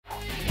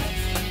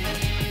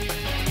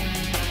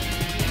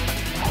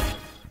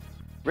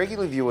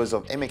Regular viewers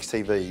of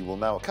MXTV will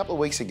know a couple of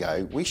weeks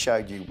ago we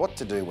showed you what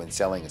to do when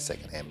selling a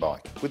second-hand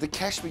bike. With the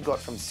cash we got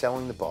from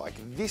selling the bike,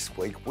 this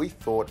week we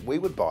thought we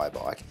would buy a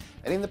bike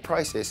and in the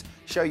process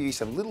show you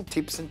some little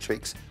tips and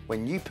tricks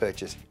when you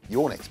purchase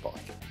your next bike.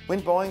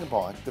 When buying a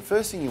bike, the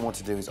first thing you want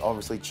to do is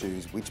obviously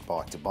choose which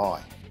bike to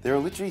buy. There are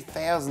literally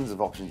thousands of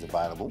options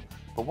available,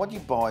 but what you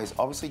buy is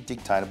obviously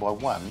dictated by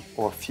one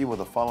or a few of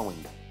the following.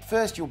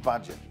 First, your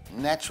budget.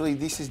 Naturally,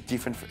 this is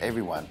different for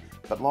everyone,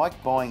 but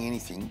like buying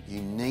anything,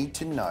 you need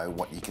to know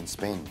what you can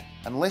spend.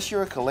 Unless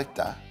you're a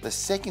collector, the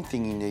second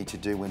thing you need to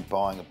do when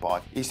buying a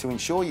bike is to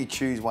ensure you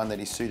choose one that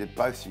is suited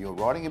both to your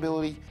riding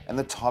ability and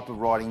the type of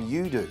riding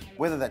you do,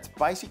 whether that's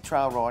basic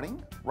trail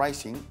riding,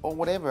 racing, or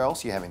whatever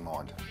else you have in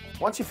mind.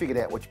 Once you've figured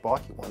out which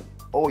bike you want,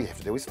 all you have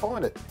to do is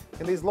find it.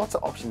 And there's lots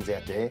of options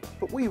out there,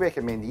 but we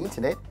recommend the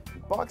internet,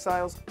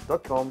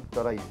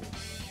 bikesales.com.au.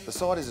 The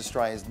site is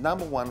Australia's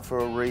 #1 for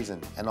a reason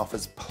and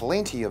offers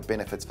plenty of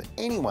benefits for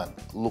anyone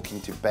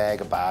looking to bag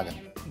a bargain.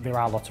 There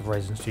are lots of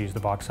reasons to use the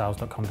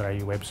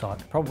bikesales.com.au website.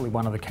 Probably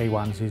one of the key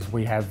ones is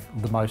we have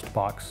the most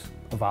bikes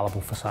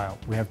available for sale.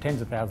 We have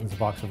tens of thousands of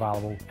bikes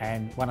available,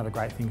 and one of the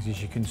great things is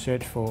you can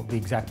search for the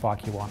exact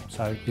bike you want.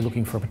 So if you're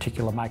looking for a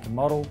particular make and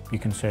model, you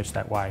can search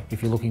that way.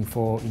 If you're looking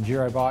for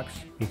enduro bikes,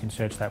 you can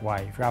search that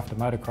way. If you're after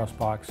motocross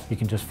bikes, you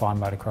can just find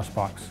motocross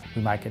bikes.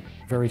 We make it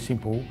very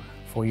simple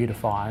for you to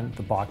find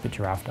the bike that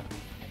you're after.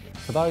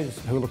 For those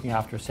who are looking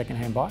after a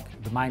second-hand bike,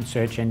 the main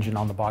search engine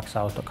on the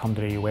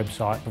bikesales.com.au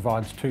website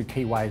provides two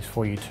key ways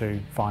for you to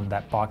find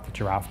that bike that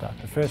you're after.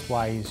 The first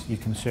way is you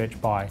can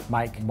search by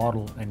make,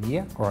 model and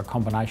year, or a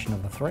combination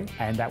of the three,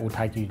 and that will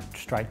take you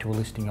straight to a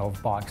listing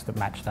of bikes that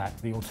match that.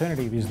 The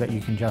alternative is that you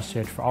can just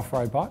search for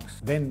off-road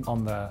bikes. Then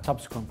on the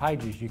subsequent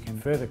pages you can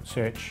further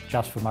search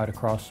just for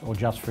motocross or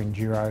just for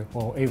enduro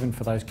or even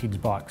for those kids'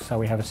 bikes. So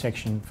we have a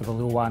section for the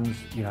little ones,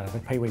 you know, the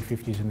Pee-wee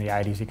 50s and the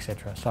 80s,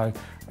 etc. So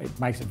it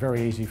makes it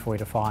very easy for you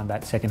to find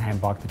that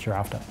second-hand bike that you're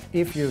after.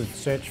 If you've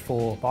searched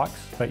for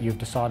bikes but you've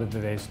decided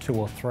that there's two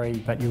or three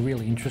that you're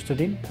really interested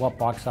in, what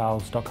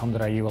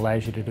bikesales.com.au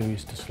allows you to do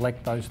is to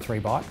select those three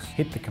bikes,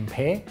 hit the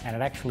compare, and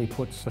it actually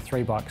puts the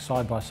three bikes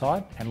side by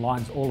side and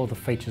lines all of the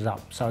features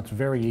up. So it's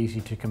very easy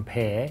to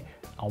compare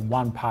on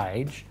one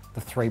page the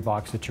three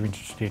bikes that you're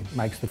interested in.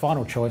 Makes the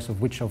final choice of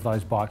which of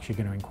those bikes you're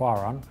going to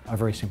inquire on a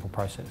very simple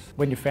process.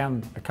 When you've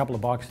found a couple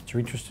of bikes that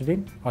you're interested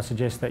in, I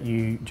suggest that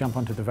you jump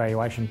onto the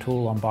valuation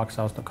tool on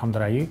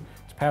bikesales.com.au.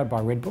 It's powered by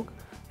Redbook,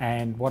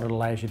 and what it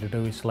allows you to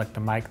do is select the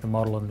make, the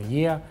model and the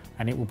year,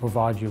 and it will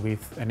provide you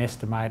with an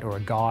estimate or a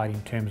guide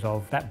in terms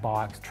of that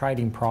bike's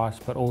trading price,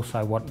 but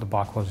also what the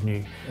bike was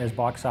new. As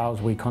bike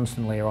sales, we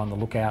constantly are on the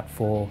lookout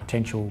for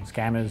potential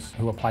scammers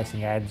who are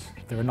placing ads.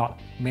 There are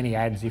not many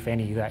ads, if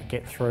any, that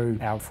get through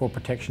our fraud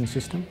protection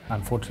system.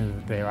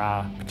 Unfortunately, there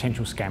are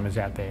potential scammers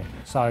out there.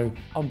 So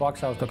on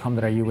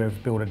bikesales.com.au,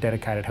 we've built a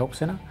dedicated help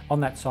centre. On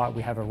that site,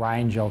 we have a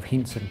range of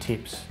hints and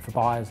tips for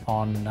buyers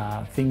on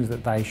things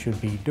that they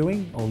should be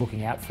doing or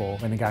looking out for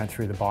when they're going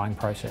through the buying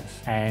process.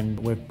 And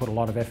we've put a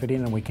lot of effort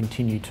in, and we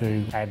continue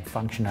to add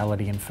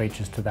functionality and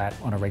features to that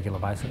on a regular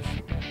basis.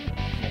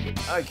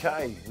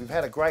 Okay, we've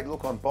had a great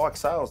look on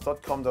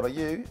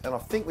bikesales.com.au and I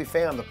think we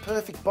found the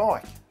perfect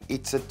bike.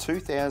 It's a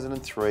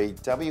 2003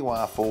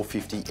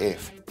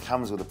 WR450F.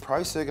 Comes with a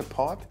Pro Circuit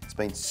pipe, it's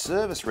been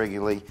serviced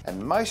regularly, and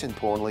most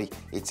importantly,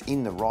 it's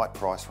in the right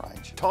price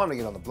range. Time to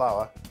get on the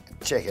blower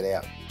and check it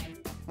out.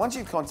 Once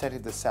you've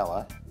contacted the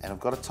seller and have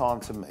got a time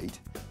to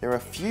meet, there are a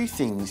few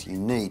things you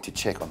need to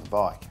check on the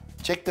bike.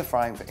 Check the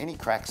frame for any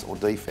cracks or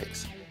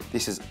defects.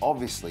 This is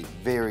obviously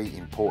very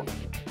important.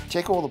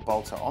 Check all the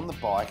bolts are on the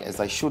bike as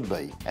they should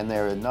be, and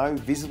there are no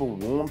visible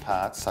worn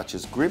parts such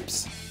as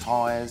grips,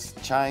 tyres,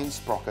 chains,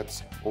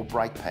 sprockets or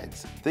brake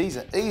pads. These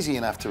are easy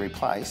enough to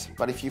replace,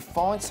 but if you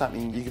find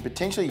something, you could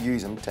potentially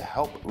use them to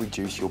help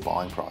reduce your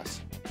buying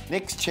price.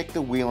 Next, check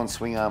the wheel and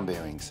swing arm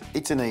bearings.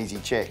 It's an easy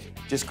check.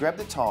 Just grab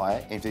the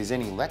tyre, and if there's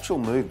any lateral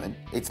movement,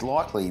 it's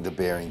likely the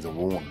bearings are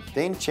worn.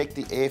 Then check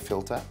the air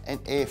filter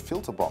and air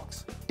filter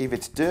box. If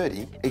it's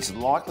dirty, it's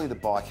likely the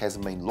bike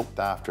hasn't been looked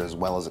after as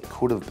well as it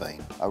could have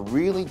been. A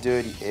really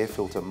dirty air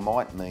filter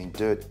might mean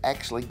dirt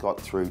actually got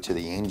through to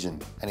the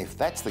engine, and if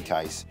that's the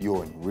case,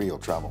 you're in real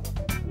trouble.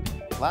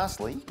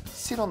 Lastly,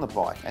 sit on the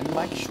bike and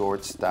make sure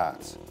it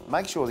starts.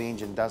 Make sure the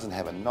engine doesn't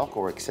have a knock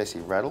or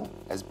excessive rattle,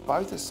 as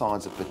both are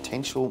signs of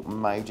potential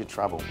major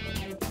trouble.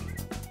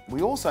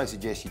 We also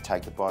suggest you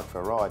take the bike for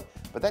a ride,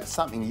 but that's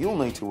something you'll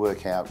need to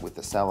work out with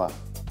the seller.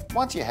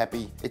 Once you're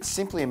happy, it's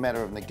simply a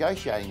matter of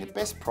negotiating the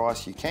best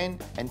price you can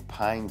and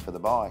paying for the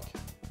bike.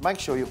 Make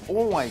sure you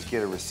always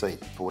get a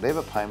receipt for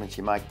whatever payments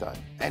you make though.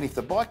 And if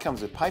the bike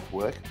comes with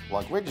paperwork,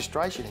 like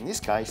registration in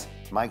this case,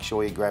 make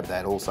sure you grab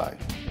that also.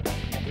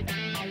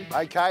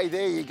 Okay,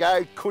 there you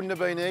go. Couldn't have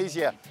been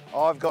easier.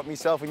 I've got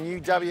myself a new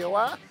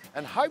WR,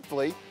 and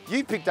hopefully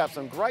you picked up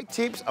some great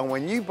tips on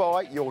when you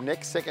buy your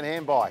next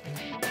second-hand bike.